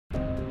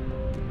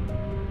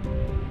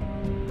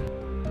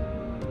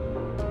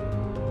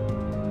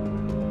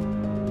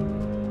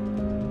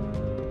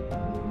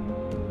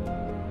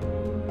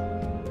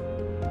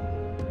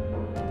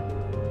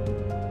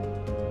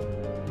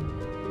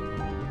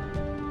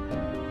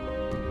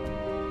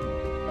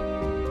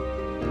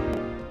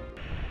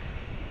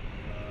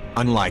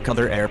Unlike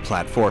other air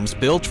platforms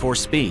built for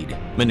speed,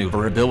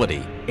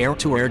 maneuverability,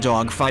 air-to-air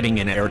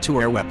dogfighting and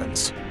air-to-air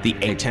weapons, the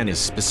A-10 is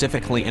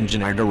specifically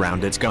engineered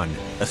around its gun,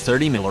 a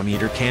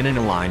 30mm cannon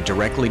aligned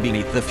directly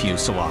beneath the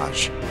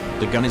fuselage.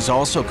 The gun is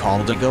also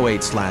called a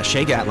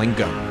Go-8/A Gatling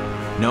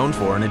gun. Known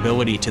for an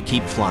ability to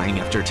keep flying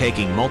after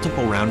taking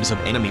multiple rounds of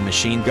enemy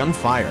machine gun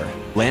fire,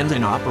 land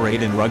and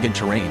operate in rugged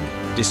terrain,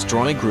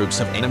 destroy groups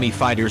of enemy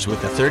fighters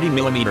with a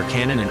 30mm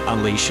cannon and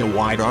unleash a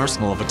wide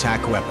arsenal of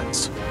attack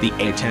weapons. The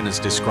A-10 is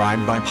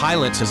described by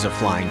pilots as a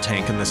flying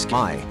tank in the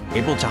sky,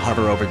 able to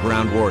hover over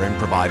ground war and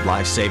provide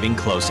life-saving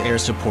close air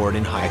support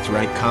in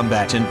high-threat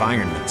combat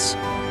environments.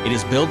 It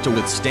is built to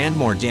withstand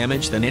more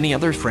damage than any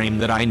other frame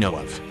that I know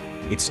of.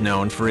 It's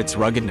known for its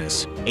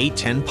ruggedness.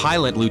 A-10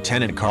 pilot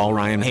Lieutenant Colonel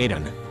Ryan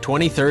Haden,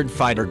 23rd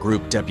Fighter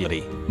Group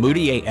Deputy,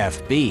 Moody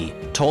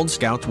AFB, told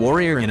Scout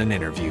Warrior in an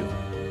interview.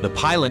 The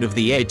pilot of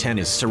the A-10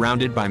 is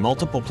surrounded by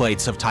multiple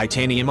plates of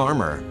titanium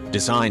armor,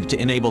 designed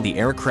to enable the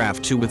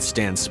aircraft to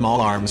withstand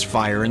small arms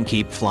fire and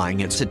keep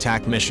flying its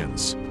attack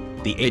missions.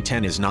 The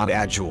A-10 is not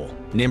agile,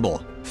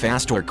 nimble,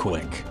 fast or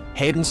quick.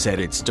 Haden said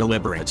it's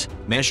deliberate,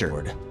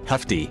 measured,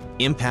 hefty,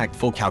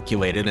 impactful,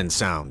 calculated and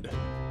sound.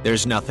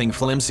 There's nothing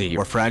flimsy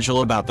or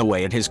fragile about the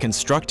way it is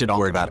constructed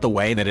or about the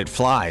way that it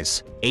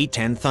flies.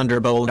 A-10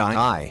 Thunderbolt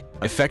II,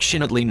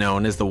 affectionately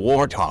known as the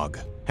Warthog,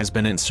 has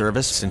been in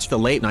service since the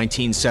late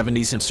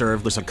 1970s and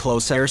served as a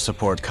close air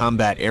support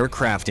combat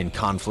aircraft in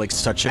conflicts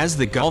such as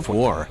the Gulf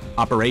War,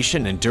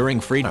 Operation Enduring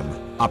Freedom,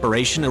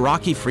 Operation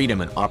Iraqi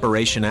Freedom and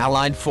Operation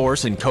Allied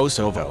Force in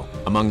Kosovo,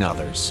 among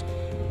others.